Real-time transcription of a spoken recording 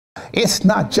It's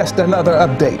not just another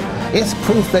update. It's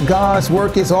proof that God's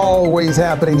work is always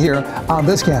happening here on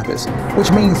this campus, which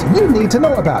means you need to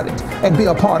know about it and be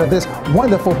a part of this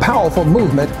wonderful, powerful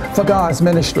movement for God's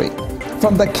ministry.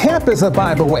 From the campus of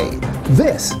Bible Way,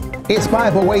 this is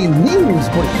Bible Way News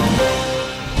Brief.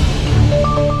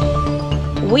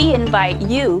 We invite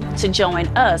you to join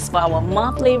us for our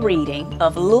monthly reading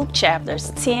of Luke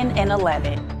chapters 10 and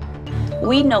 11.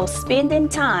 We know spending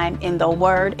time in the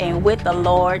Word and with the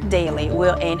Lord daily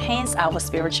will enhance our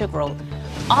spiritual growth.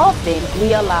 Often,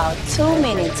 we allow too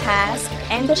many tasks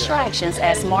and distractions,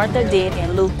 as Martha did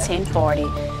in Luke 10:40.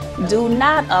 Do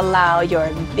not allow your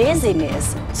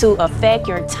busyness to affect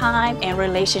your time and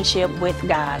relationship with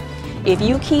God. If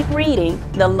you keep reading,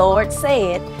 the Lord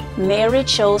said, Mary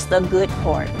chose the good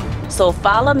part. So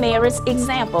follow Mary's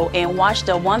example and watch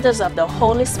the wonders of the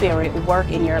Holy Spirit work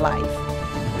in your life.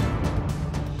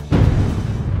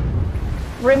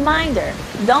 Reminder,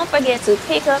 don't forget to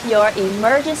pick up your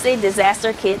emergency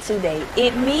disaster kit today,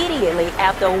 immediately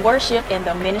after worship in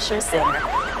the ministry center.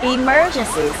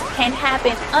 Emergencies can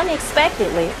happen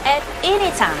unexpectedly at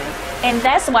any time, and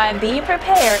that's why being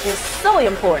prepared is so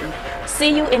important.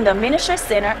 See you in the ministry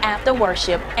center after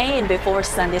worship and before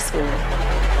Sunday school.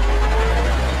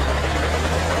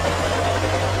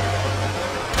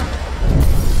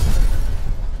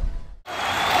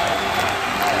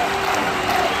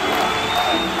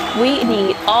 We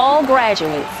need all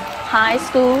graduates, high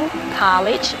school,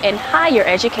 college, and higher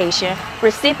education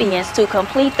recipients to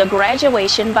complete the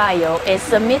graduation bio and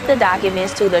submit the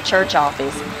documents to the church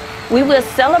office. We will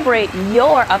celebrate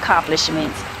your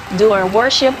accomplishments during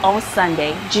worship on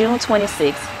Sunday, June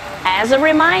 26th. As a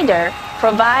reminder,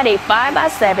 provide a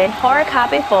 5x7 hard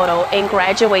copy photo and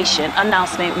graduation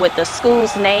announcement with the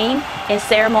school's name and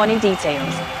ceremony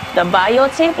details. The bio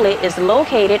template is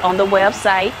located on the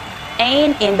website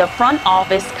and in the front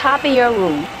office copier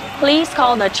room. Please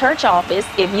call the church office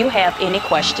if you have any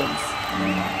questions.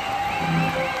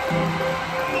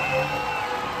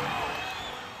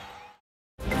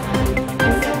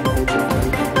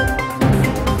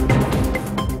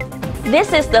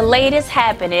 This is the latest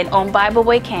happening on Bible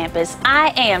Way campus.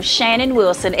 I am Shannon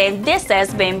Wilson, and this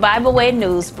has been Bible Way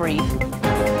News Brief.